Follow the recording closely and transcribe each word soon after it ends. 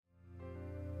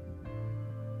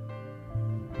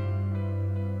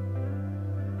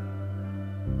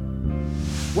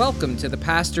Welcome to The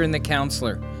Pastor and the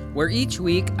Counselor, where each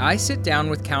week I sit down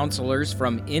with counselors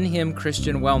from In Him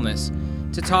Christian Wellness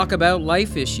to talk about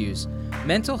life issues,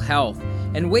 mental health,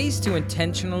 and ways to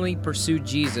intentionally pursue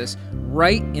Jesus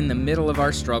right in the middle of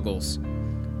our struggles.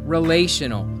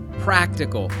 Relational,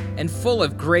 practical, and full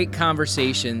of great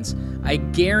conversations, I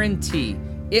guarantee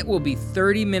it will be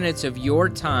 30 minutes of your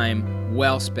time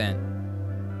well spent.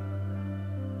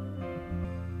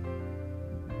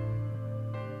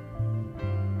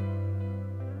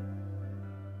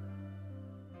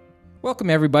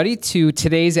 Welcome, everybody, to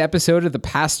today's episode of The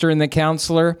Pastor and the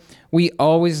Counselor. We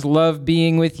always love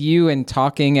being with you and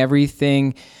talking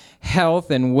everything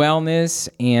health and wellness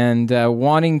and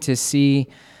wanting to see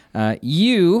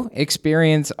you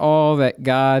experience all that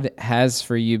God has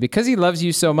for you because He loves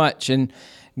you so much. And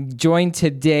joined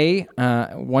today,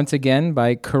 once again,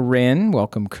 by Corinne.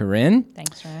 Welcome, Corinne.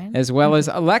 Thanks, Ryan. As well as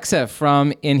Alexa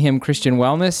from In Him Christian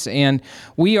Wellness. And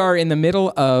we are in the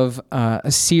middle of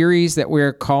a series that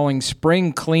we're calling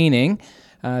Spring Cleaning,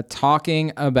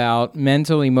 talking about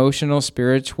mental, emotional,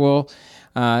 spiritual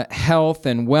health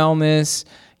and wellness.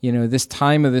 You know, this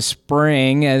time of the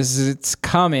spring, as it's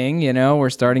coming, you know, we're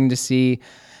starting to see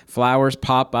flowers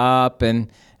pop up,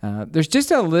 and there's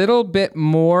just a little bit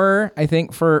more, I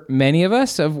think, for many of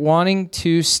us of wanting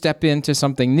to step into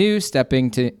something new,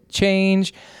 stepping to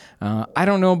change. I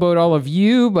don't know about all of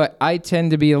you, but I tend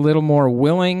to be a little more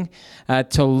willing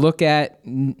to look at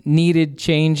needed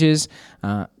changes.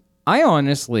 I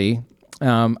honestly,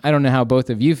 I don't know how both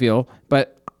of you feel,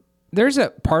 but there's a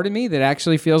part of me that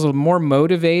actually feels more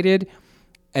motivated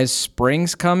as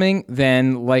spring's coming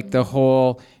than like the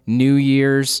whole New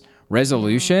Year's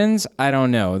resolutions. I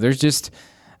don't know. There's just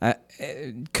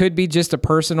it could be just a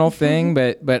personal thing,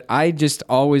 but I just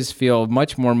always feel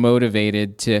much more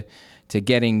motivated to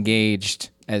get engaged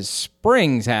as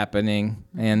spring's happening.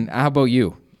 And how about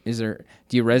you? Do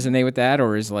you resonate with that,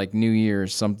 or is like New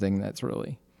Year's something that's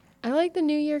really? I like the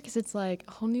new year because it's like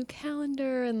a whole new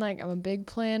calendar, and like I'm a big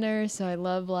planner, so I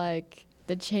love like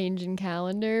the change in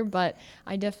calendar. But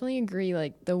I definitely agree,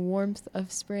 like the warmth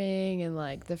of spring and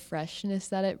like the freshness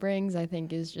that it brings, I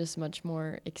think is just much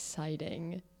more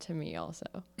exciting to me also.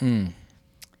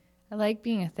 I like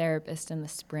being a therapist in the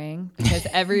spring because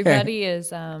everybody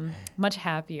is much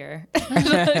happier.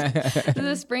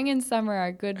 The spring and summer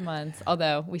are good months,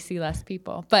 although we see less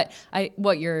people. But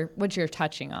what you're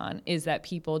touching on is that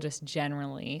people just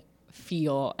generally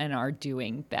feel and are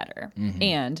doing better. Mm-hmm.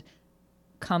 And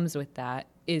comes with that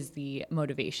is the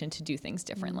motivation to do things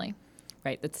differently,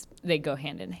 right? They go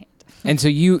hand in hand. And so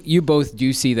you both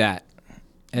do see that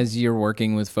as you're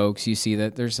working with folks. You see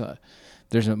that there's a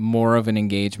more of an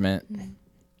engagement.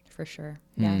 For sure.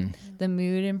 Yeah. The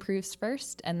mood improves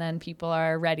first, and then people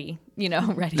are ready to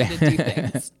do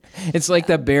things. It's like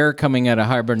the bear coming out of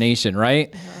hibernation,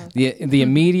 right? The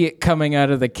immediate coming out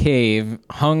of the cave,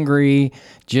 hungry,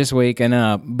 just waking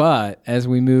up. But as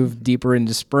we move deeper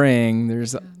into spring,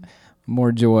 there's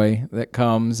more joy that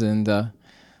comes, and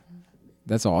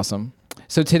that's awesome.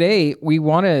 So today we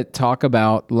want to talk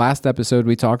about, last episode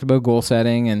we talked about goal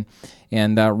setting and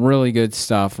really good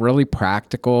stuff, really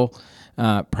practical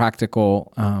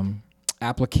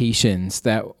applications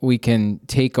that we can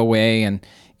take away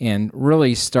and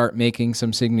really start making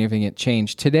some significant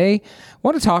change. Today, I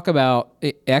want to talk about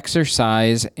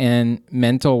exercise and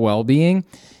mental well-being.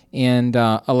 And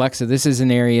Alexa, this is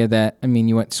an area that, I mean,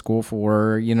 you went to school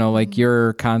for, like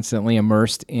you're constantly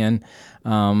immersed in.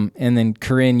 And then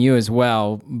Corinne, you as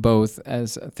well, both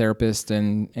as a therapist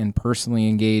and personally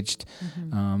engaged.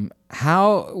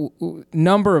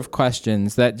 Number of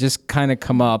questions that just kind of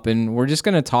come up, and we're just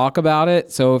going to talk about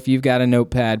it. So if you've got a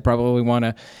notepad, probably want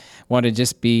to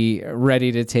just be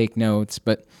ready to take notes.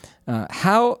 But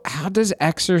how does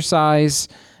exercise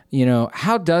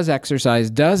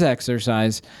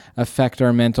affect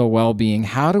our mental well-being?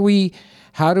 How do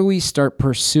we start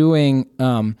pursuing,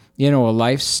 a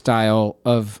lifestyle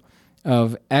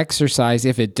of exercise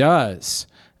if it does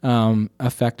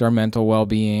affect our mental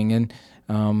well-being? And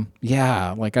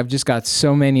I've just got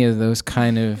so many of those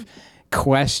kind of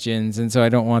questions, and so I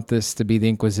don't want this to be the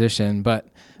Inquisition, but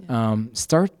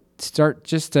start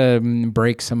just to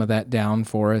break some of that down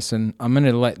for us. And I'm going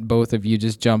to let both of you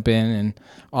just jump in and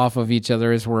off of each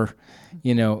other as we're,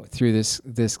 through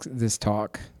this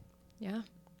talk. Yeah,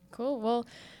 cool. Well,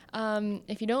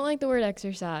 if you don't like the word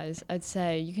exercise, I'd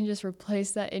say you can just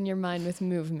replace that in your mind with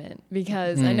movement,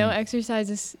 because I know exercise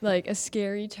is like a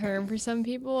scary term for some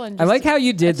people. And I like how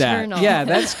you did that. Yeah,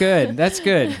 that's good. That's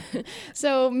good.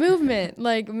 So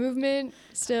movement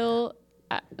still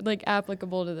like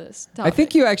applicable to this topic. I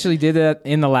think you actually did that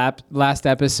in the last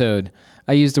episode.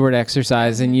 I used the word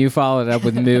exercise, and you followed it up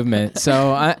with movement.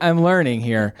 So I'm learning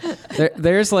here.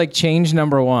 There's like change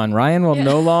number one. Ryan will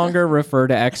no longer refer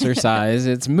to exercise.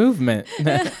 It's movement.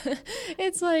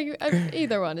 It's like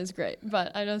either one is great,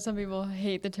 but I know some people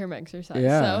hate the term exercise.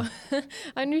 Yeah. So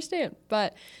I understand.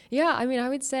 But yeah, I mean, I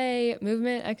would say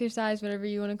movement, exercise, whatever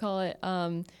you want to call it,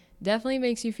 definitely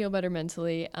makes you feel better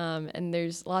mentally. And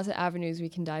there's lots of avenues we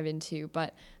can dive into.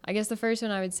 But I guess the first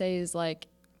one I would say is like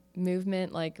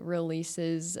movement like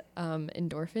releases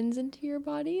endorphins into your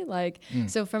body, like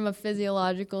so from a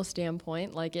physiological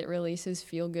standpoint, like it releases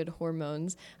feel good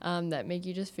hormones that make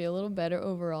you just feel a little better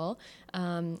overall,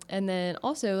 and then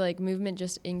also like movement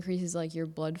just increases like your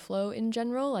blood flow in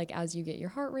general, like as you get your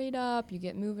heart rate up, you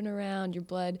get moving around, your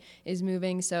blood is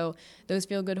moving, so those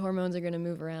feel good hormones are going to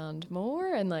move around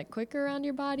more and like quicker around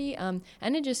your body, and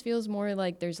it just feels more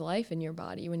like there's life in your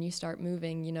body when you start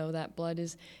moving, you know, that blood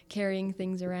is carrying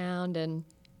things around and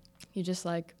you just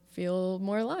like feel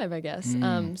more alive, I guess.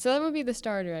 So that would be the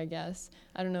starter, I guess.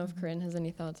 I don't know if Corinne has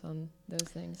any thoughts on those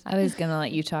things. I was going to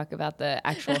let you talk about the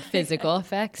actual physical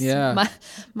effects. Yeah.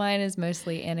 Mine is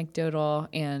mostly anecdotal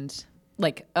and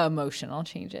like emotional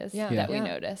changes that we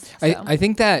notice. So. I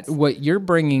think that what you're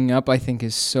bringing up, I think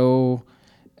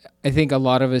I think a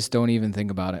lot of us don't even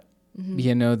think about it.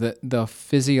 You know, the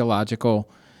physiological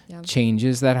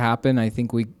changes that happen, I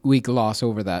think we gloss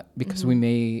over that because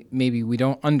maybe we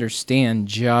don't understand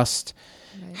just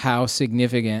how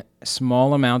significant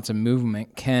small amounts of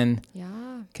movement can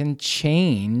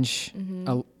change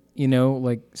you know,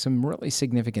 like some really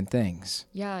significant things.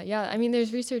 Yeah. I mean,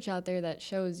 there's research out there that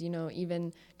shows, you know,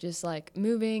 even just like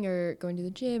moving or going to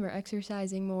the gym or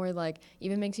exercising more, like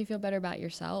even makes you feel better about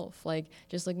yourself. Like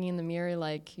just looking in the mirror,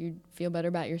 like you feel better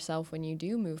about yourself when you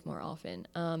do move more often.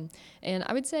 And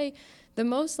I would say the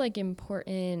most like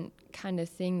important kind of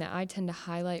thing that I tend to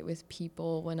highlight with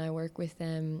people when I work with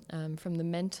them, from the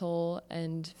mental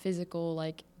and physical,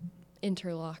 like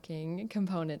interlocking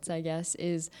components, I guess,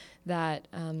 is that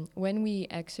when we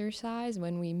exercise,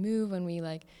 when we move, when we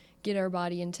like get our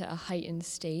body into a heightened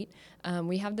state,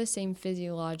 we have the same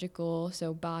physiological,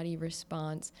 so body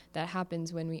response that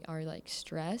happens when we are like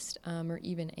stressed or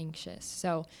even anxious.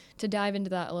 So to dive into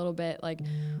that a little bit, like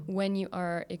when you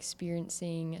are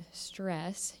experiencing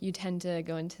stress, you tend to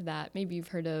go into that. Maybe you've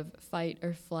heard of fight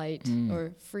or flight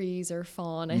or freeze or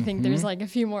fawn. I think there's like a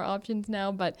few more options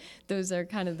now, but those are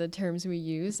kind of the terms we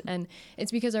use. And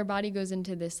it's because our body goes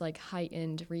into this like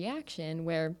heightened reaction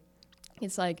where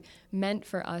it's like meant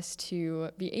for us to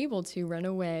be able to run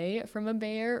away from a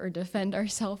bear or defend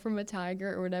ourselves from a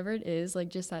tiger or whatever it is. Like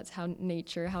just that's how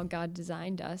nature, how God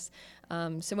designed us.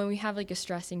 So when we have like a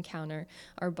stress encounter,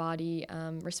 our body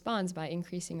responds by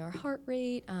increasing our heart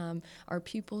rate, our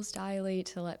pupils dilate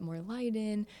to let more light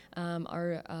in,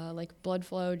 our like blood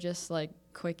flow just like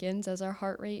quickens as our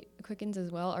heart rate quickens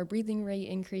as well. Our breathing rate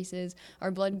increases.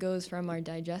 Our blood goes from our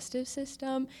digestive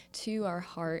system to our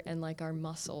heart and like our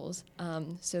muscles,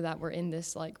 so that we're in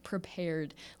this like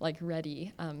prepared, like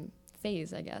ready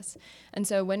phase, I guess. And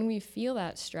so when we feel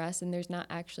that stress and there's not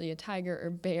actually a tiger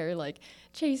or bear like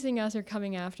chasing us or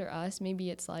coming after us, maybe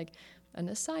it's like an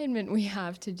assignment we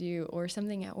have to do or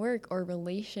something at work or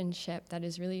relationship that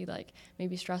is really like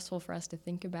maybe stressful for us to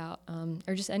think about,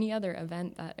 or just any other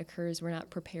event that occurs we're not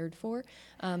prepared for,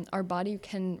 our body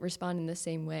can respond in the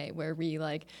same way where we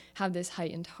like have this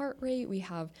heightened heart rate, we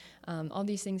have all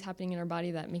these things happening in our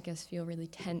body that make us feel really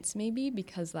tense maybe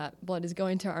because that blood is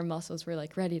going to our muscles, we're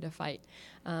like ready to fight.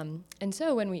 And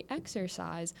so when we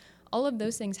exercise, all of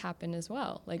those things happen as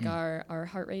well. Like our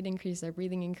heart rate increases, our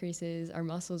breathing increases, our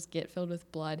muscles get filled with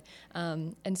blood.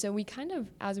 And so we kind of,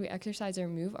 as we exercise or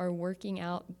move, are working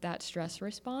out that stress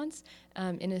response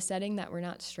in a setting that we're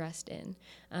not stressed in.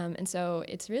 And so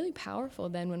it's really powerful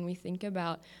then when we think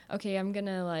about, okay, I'm going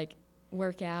to like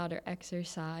work out or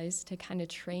exercise to kind of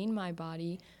train my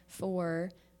body for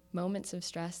moments of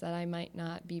stress that I might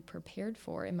not be prepared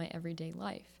for in my everyday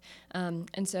life. And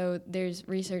so there's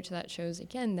research that shows,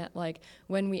 again, that like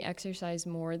when we exercise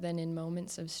more than in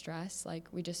moments of stress, like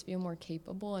we just feel more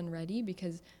capable and ready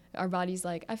because our body's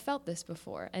like, I've felt this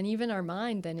before. And even our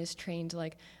mind then is trained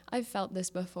like, I've felt this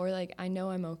before, like I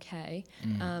know I'm okay.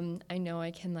 I know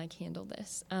I can like handle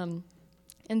this.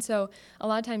 And so a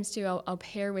lot of times too, I'll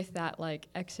pair with that like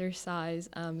exercise,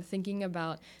 thinking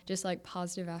about just like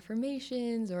positive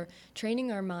affirmations or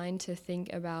training our mind to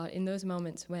think about in those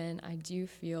moments when I do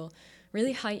feel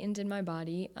really heightened in my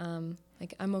body,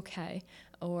 like I'm okay.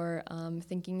 or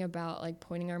thinking about like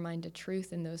pointing our mind to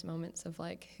truth in those moments of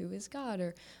like, who is God,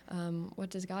 or what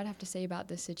does God have to say about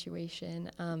this situation.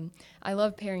 I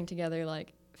love pairing together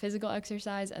like physical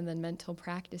exercise and then mental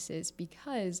practices,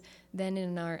 because then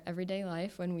in our everyday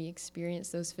life, when we experience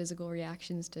those physical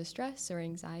reactions to stress or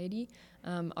anxiety,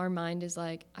 our mind is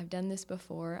like, I've done this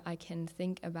before. I can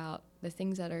think about the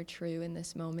things that are true in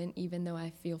this moment, even though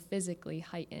I feel physically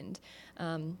heightened.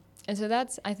 And so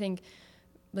that's, I think,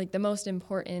 like the most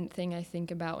important thing I think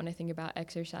about when I think about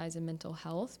exercise and mental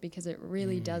health, because it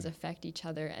really does affect each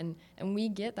other. And we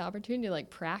get the opportunity to like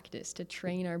practice, to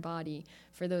train our body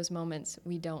for those moments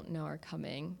we don't know are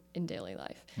coming in daily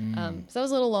life. So that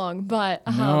was a little long, but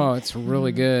No, it's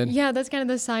really good. yeah, that's kind of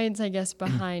the science, I guess,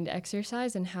 behind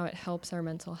exercise and how it helps our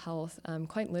mental health,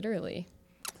 quite literally.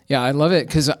 Yeah, I love it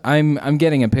because I'm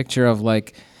getting a picture of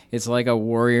like, it's like a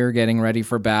warrior getting ready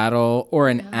for battle, or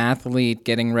an athlete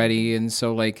getting ready. And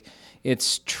so like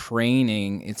it's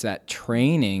training, it's that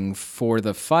training for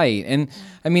the fight. And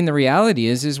I mean, the reality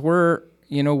is we're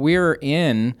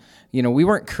in, we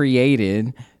weren't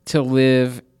created to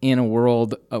live in a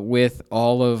world with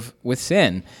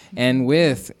sin and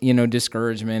with,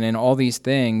 discouragement and all these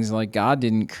things. Like God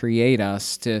didn't create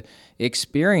us to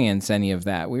experience any of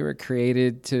that. We were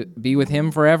created to be with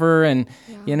him forever. And,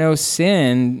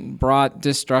 sin brought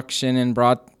destruction and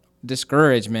brought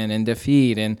discouragement and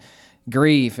defeat and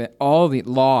grief and all the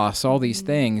loss, all these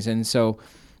things. And so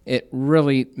it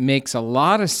really makes a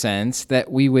lot of sense that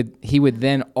he would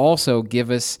then also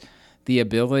give us the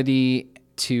ability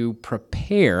to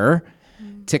prepare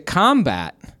to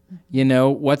combat,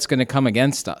 what's going to come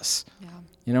against us.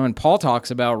 And Paul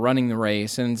talks about running the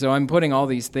race. And so I'm putting all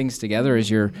these things together as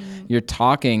you're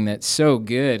talking. That's so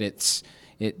good.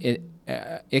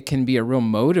 It can be a real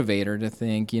motivator to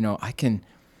think,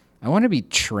 I want to be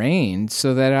trained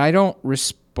so that I don't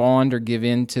respond or give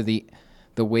in to the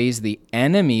ways the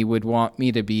enemy would want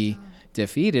me to be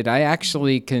defeated. I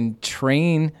actually can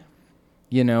train,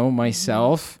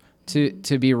 myself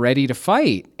to be ready to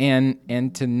fight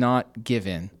and to not give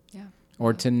in,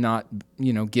 or to not,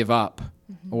 give up,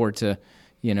 or to,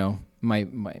 my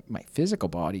physical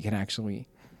body can actually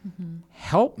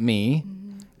help me.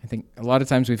 I think a lot of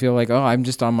times we feel like, oh, I'm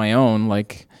just on my own,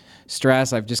 like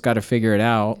stress, I've just got to figure it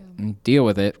out and deal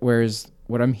with it. Whereas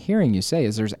what I'm hearing you say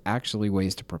is there's actually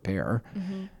ways to prepare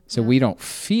so we don't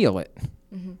feel it.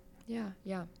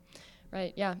 Yeah.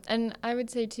 Right. Yeah. And I would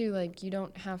say too, like, you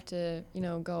don't have to,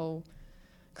 go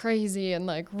crazy and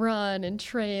like run and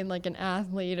train like an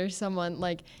athlete or someone.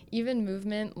 Like even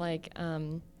movement, like,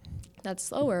 that's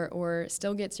slower or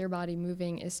still gets your body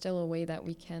moving is still a way that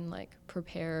we can like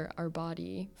prepare our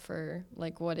body for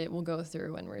like what it will go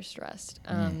through when we're stressed.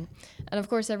 And of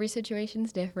course, every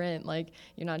situation's different. Like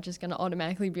you're not just going to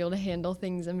automatically be able to handle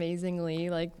things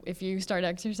amazingly, like if you start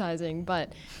exercising,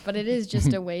 but it is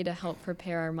just a way to help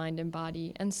prepare our mind and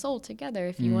body and soul together.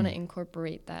 If you want to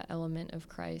incorporate that element of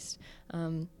Christ,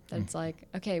 that's like,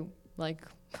 okay, like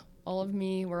all of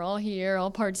me, we're all here, all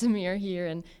parts of me are here,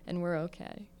 and we're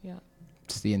okay. Yeah.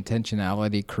 It's the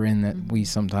intentionality, Corinne, that we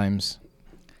sometimes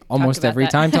almost every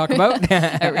that. time talk about.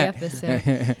 Every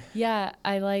episode. Yeah,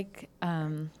 I like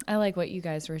what you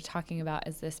guys were talking about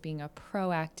as this being a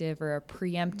proactive or a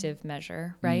preemptive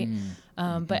measure, right?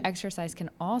 But exercise can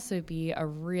also be a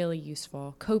really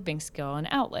useful coping skill and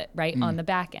outlet, right, on the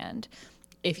back end.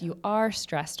 If you are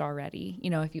stressed already,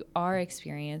 if you are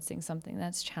experiencing something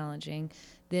that's challenging,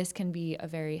 this can be a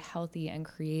very healthy and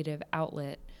creative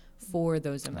outlet for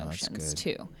those emotions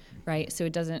too, right? So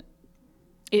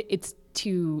it's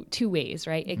two ways,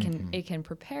 right? It can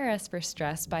prepare us for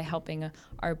stress by helping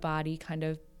our body kind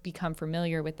of become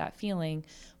familiar with that feeling,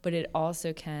 but it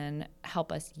also can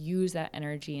help us use that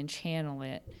energy and channel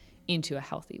it into a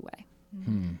healthy way.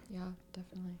 Yeah,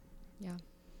 definitely. Yeah.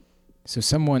 So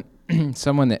someone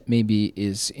that maybe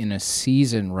is in a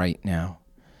season right now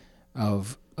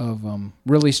of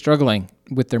really struggling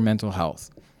with their mental health.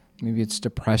 Maybe it's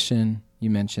depression.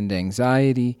 You mentioned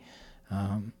anxiety.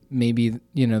 Maybe,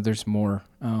 there's more.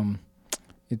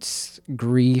 It's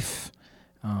grief.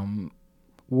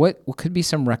 What could be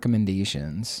some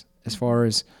recommendations as far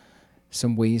as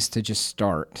some ways to just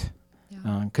start?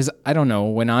 Because I don't know,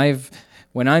 when I'm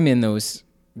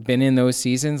been in those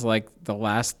seasons, like the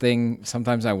last thing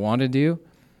sometimes I want to do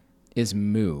is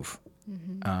move.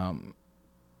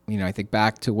 I think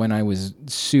back to when I was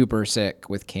super sick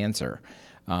with cancer.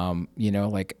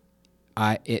 Like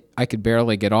I could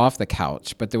barely get off the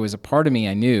couch, but there was a part of me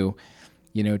I knew,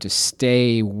 to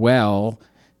stay well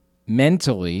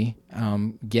mentally,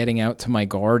 getting out to my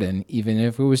garden, even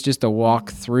if it was just a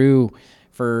walk through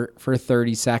for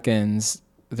 30 seconds,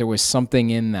 there was something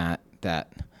in that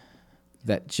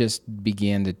just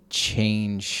began to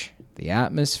change the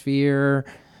atmosphere,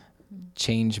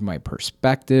 change my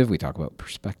perspective. We talk about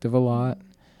perspective a lot.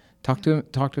 Talk to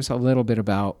us a little bit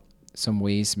about some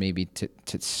ways maybe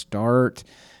to start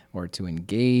or to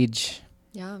engage.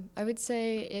 Yeah, I would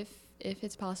say if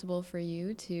it's possible for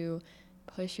you to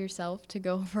push yourself to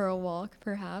go for a walk,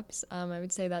 perhaps, I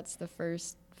would say that's the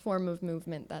first form of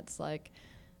movement that's like,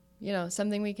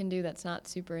 something we can do that's not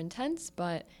super intense,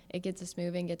 but it gets us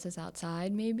moving, gets us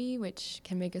outside maybe, which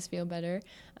can make us feel better.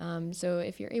 So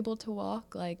if you're able to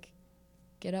walk, like,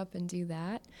 get up and do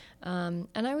that. And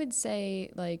I would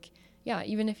say, like, yeah,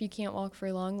 even if you can't walk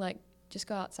for long, like, just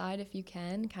go outside if you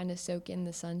can, kind of soak in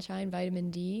the sunshine. Vitamin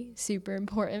D, super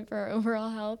important for our overall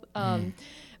health.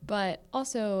 But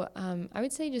also, I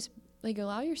would say just like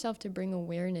allow yourself to bring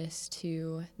awareness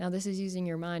to, now this is using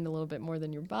your mind a little bit more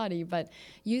than your body, but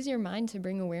use your mind to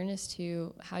bring awareness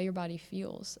to how your body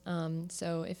feels.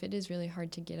 So if it is really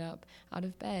hard to get up out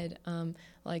of bed,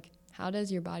 like how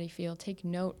does your body feel? Take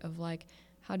note of like,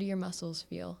 how do your muscles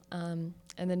feel? And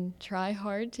then try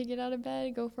hard to get out of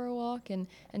bed, go for a walk, and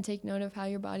take note of how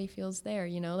your body feels there.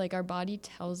 Like our body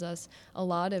tells us a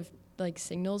lot of like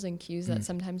signals and cues that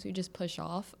sometimes we just push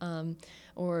off,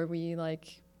 or we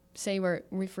like say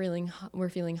we're feeling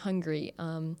hungry.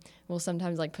 We'll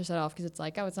sometimes like push that off because it's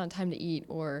like, oh, it's not time to eat,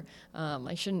 or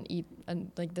I shouldn't eat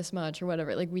like this much or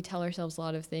whatever. Like we tell ourselves a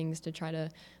lot of things to try to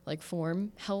like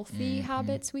form healthy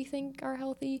habits we think are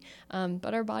healthy,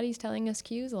 but our body's telling us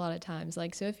cues a lot of times.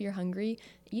 Like, so if you're hungry,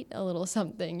 eat a little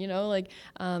something, like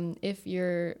if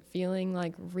you're feeling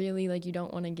like really like you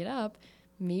don't want to get up,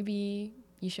 maybe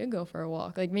you should go for a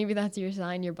walk. Like maybe that's your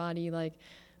sign, your body like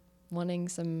wanting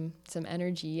some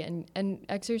energy, and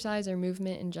exercise or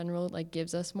movement in general like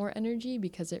gives us more energy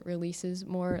because it releases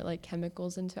more like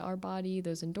chemicals into our body,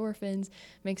 those endorphins,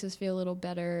 makes us feel a little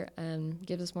better and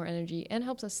gives us more energy and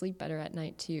helps us sleep better at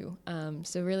night too.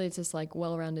 So really it's this like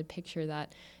well-rounded picture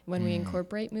that when we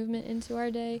incorporate movement into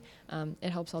our day, it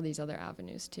helps all these other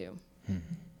avenues too.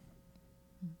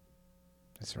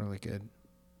 That's really good.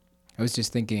 I was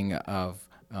just thinking of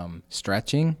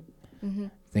stretching.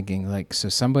 Thinking like, so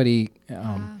somebody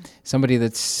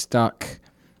that's stuck,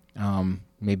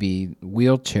 maybe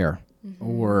wheelchair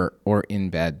or in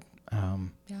bed,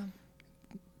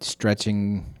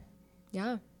 stretching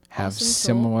have Awesome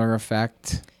similar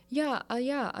effect. Yeah.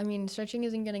 I mean, stretching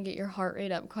isn't going to get your heart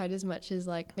rate up quite as much as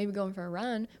like maybe going for a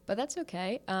run, but that's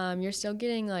okay. You're still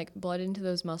getting like blood into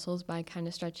those muscles by kind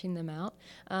of stretching them out.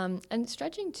 And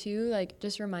stretching too, like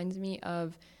just reminds me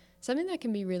of something that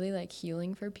can be really like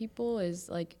healing for people is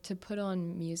like to put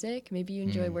on music. Maybe you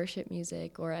enjoy worship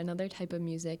music or another type of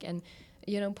music, and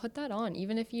put that on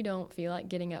even if you don't feel like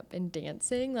getting up and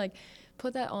dancing. Like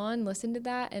put that on, listen to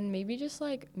that, and maybe just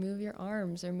like move your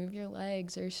arms or move your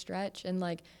legs or stretch and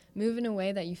like move in a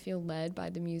way that you feel led by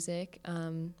the music.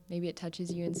 Maybe it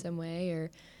touches you in some way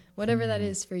or whatever that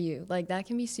is for you. Like that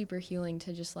can be super healing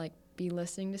to just like be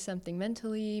listening to something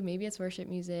mentally. Maybe it's worship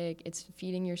music, it's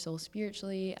feeding your soul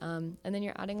spiritually, and then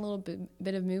you're adding a little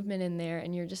bit of movement in there,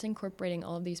 and you're just incorporating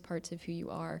all of these parts of who you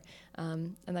are,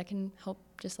 and that can help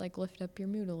just like lift up your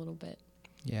mood a little bit.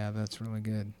 Yeah, that's really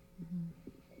good.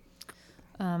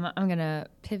 I'm going to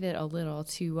pivot a little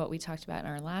to what we talked about in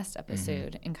our last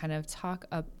episode and kind of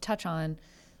touch on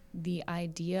the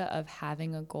idea of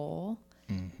having a goal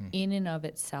in and of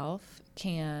itself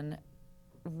can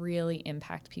really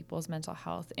impact people's mental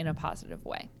health in a positive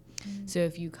way. So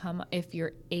if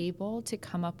you're able to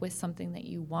come up with something that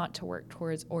you want to work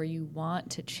towards or you want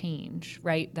to change,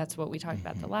 right? That's what we talked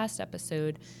about the last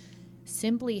episode.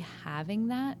 Simply having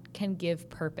that can give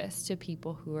purpose to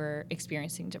people who are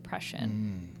experiencing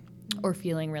depression or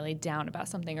feeling really down about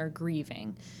something or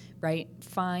grieving, right?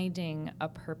 Finding a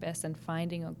purpose and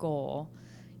finding a goal,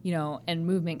 and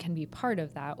movement can be part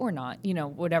of that or not,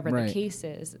 whatever the case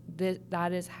is.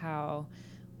 That is how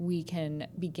we can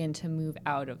begin to move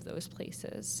out of those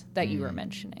places that you were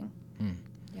mentioning.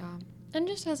 Yeah. And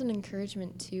just as an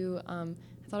encouragement too, I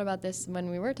thought about this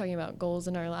when we were talking about goals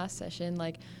in our last session,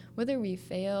 like whether we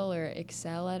fail or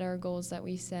excel at our goals that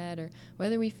we set, or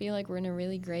whether we feel like we're in a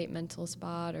really great mental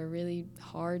spot or really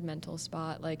hard mental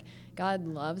spot, like God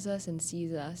loves us and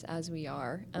sees us as we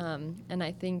are. And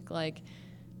I think like,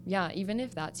 yeah, even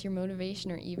if that's your motivation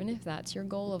or even if that's your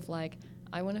goal of like,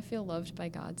 I want to feel loved by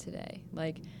God today,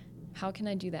 like, how can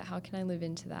I do that? How can I live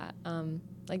into that?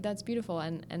 Like, that's beautiful.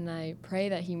 And I pray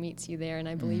that he meets you there, and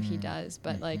I believe he does.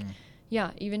 But like,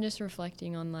 yeah, even just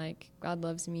reflecting on like God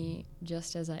loves me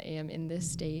just as I am in this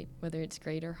state, whether it's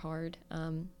great or hard,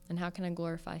 and how can I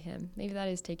glorify Him? Maybe that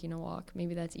is taking a walk.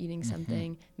 Maybe that's eating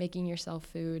something, making yourself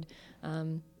food,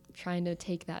 trying to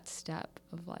take that step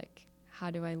of like,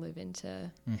 how do I live into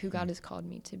who God has called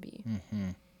me to be?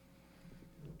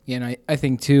 Yeah, and I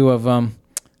think too of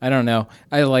I don't know.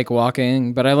 I like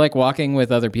walking, but I like walking with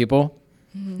other people.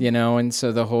 You know, and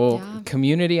so the whole Yeah.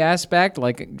 community aspect,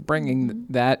 like bringing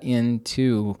that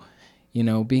into, you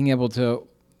know, being able to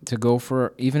go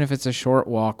for, even if it's a short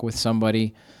walk with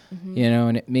somebody, you know,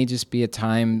 and it may just be a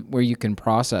time where you can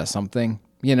process something,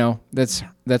 you know,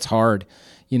 that's hard,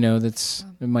 you know, it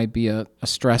might be a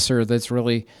stressor that's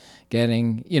really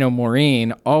getting, you know,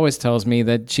 Maureen always tells me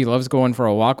that she loves going for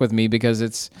a walk with me because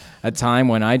it's a time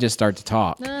when I just start to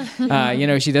talk. You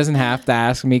know, she doesn't have to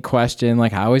ask me question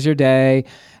like, how was your day?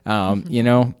 You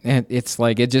know, and it's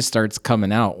like, it just starts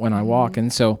coming out when I walk.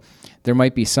 And so there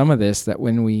might be some of this that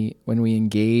when we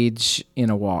engage in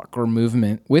a walk or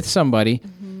movement with somebody,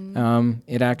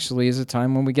 it actually is a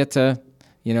time when we get to,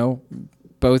 you know,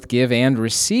 both give and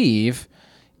receive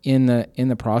in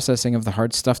the processing of the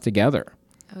hard stuff together.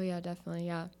 Oh yeah, definitely.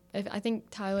 Yeah. I think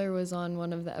Tyler was on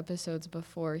one of the episodes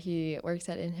before. He works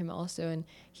at In Him also, and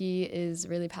he is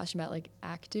really passionate about like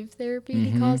active therapy,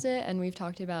 he calls it. And we've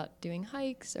talked about doing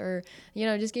hikes or, you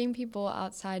know, just getting people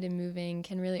outside and moving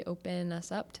can really open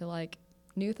us up to like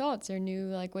new thoughts or new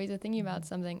like ways of thinking about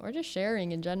something, or just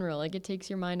sharing in general. Like it takes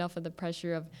your mind off of the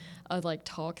pressure of a like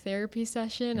talk therapy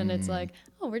session, and it's like,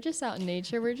 oh, we're just out in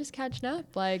nature, we're just catching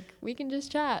up, like we can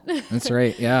just chat. That's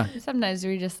right. Yeah. Sometimes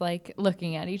we're just like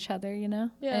looking at each other, you know?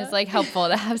 Yeah. And it's like helpful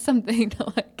to have something to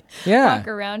like Yeah. walk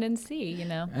around and see, you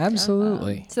know?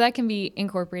 Absolutely. So that can be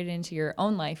incorporated into your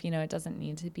own life. You know, it doesn't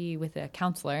need to be with a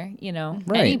counselor, you know?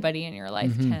 Right. Anybody in your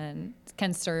life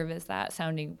can serve as that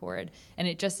sounding board. And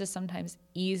it just is sometimes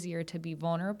easier to be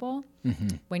vulnerable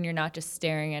when you're not just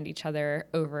staring at each other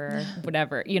over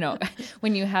whatever, you know,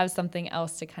 when you have something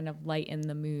else to kind of lighten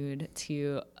the mood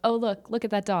to, oh, look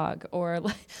at that dog, or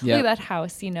look at that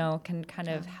house, you know, can kind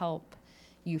of help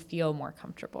you feel more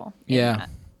comfortable. in Yeah. that.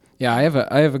 Yeah, I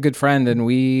have a good friend, and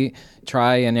we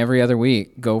try and every other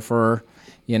week go for,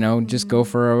 you know, just go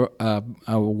for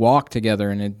a walk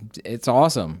together, and it's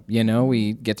awesome. You know,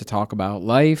 we get to talk about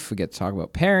life, we get to talk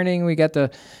about parenting, we get to,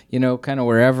 you know, kind of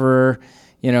wherever,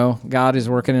 you know, God is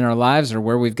working in our lives or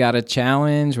where we've got a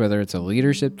challenge, whether it's a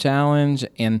leadership challenge.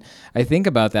 And I think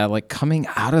about that, like coming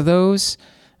out of those,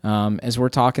 as we're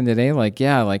talking today, like,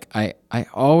 yeah, like I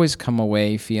always come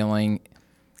away feeling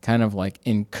kind of like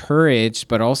encouraged,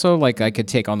 but also like I could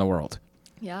take on the world.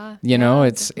 Yeah. You know, Yeah,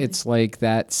 it's definitely. like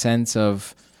that sense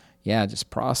of, yeah, just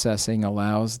processing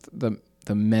allows the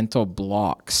mental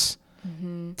blocks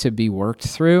to be worked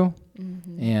through.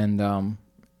 And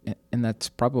that's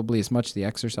probably as much the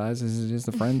exercise as it is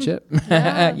the friendship.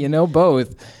 Yeah. You know,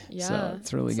 both. Yeah. So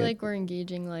it's really good. Like we're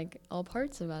engaging like all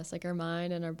parts of us, like our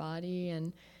mind and our body.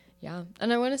 And yeah.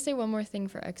 And I want to say one more thing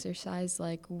for exercise.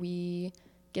 Like we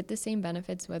get the same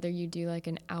benefits whether you do like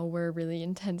an hour really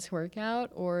intense workout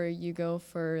or you go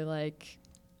for like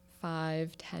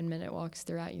 5-10 minute walks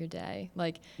throughout your day.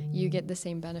 Like you get the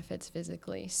same benefits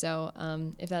physically. So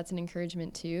if that's an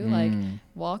encouragement too, like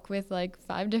walk with like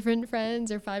 5 different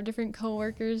friends or 5 different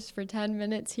coworkers for 10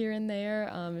 minutes here and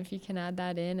there. If you can add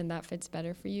that in and that fits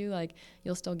better for you, like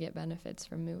you'll still get benefits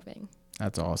from moving.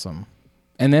 That's awesome.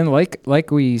 And then like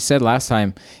we said last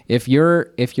time, if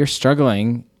you're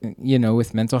struggling, you know,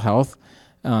 with mental health,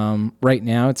 right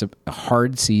now it's a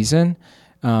hard season.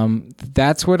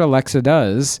 That's what Alexa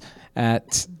does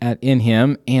at In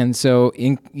Him. And so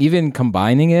even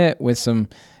combining it with some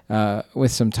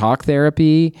talk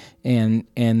therapy and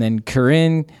then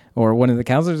Corinne or one of the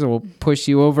counselors will push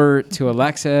you over to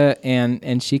Alexa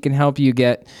and she can help you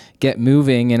get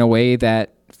moving in a way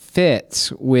that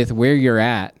fits with where you're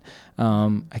at.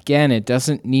 Again, it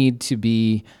doesn't need to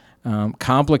be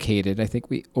complicated. I think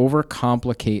we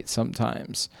overcomplicate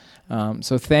sometimes.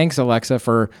 So thanks, Alexa,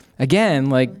 for, again,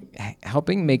 like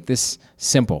helping make this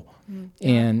simple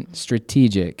and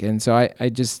strategic. And so I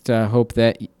just hope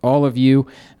that all of you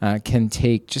can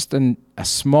take just a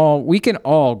small, we can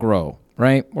all grow,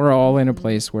 right? We're all in a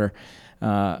place where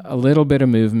a little bit of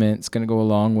movement is going to go a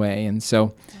long way. And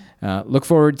so look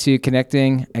forward to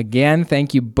connecting again.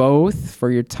 Thank you both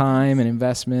for your time and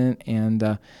investment.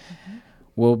 And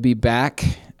we'll be back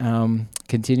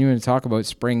continuing to talk about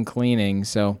spring cleaning.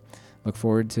 So look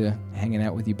forward to hanging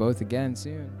out with you both again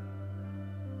soon.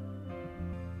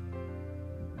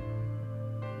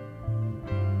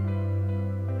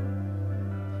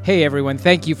 Hey everyone,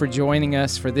 thank you for joining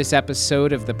us for this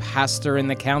episode of The Pastor and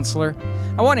the Counselor.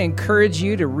 I want to encourage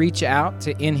you to reach out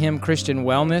to In Him Christian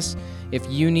Wellness if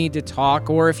you need to talk,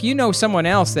 or if you know someone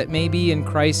else that may be in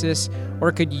crisis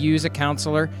or could use a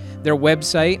counselor. Their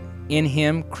website,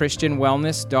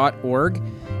 inhimchristianwellness.org.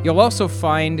 You'll also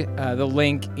find the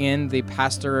link in the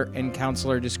Pastor and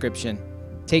Counselor description.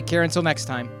 Take care until next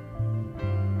time.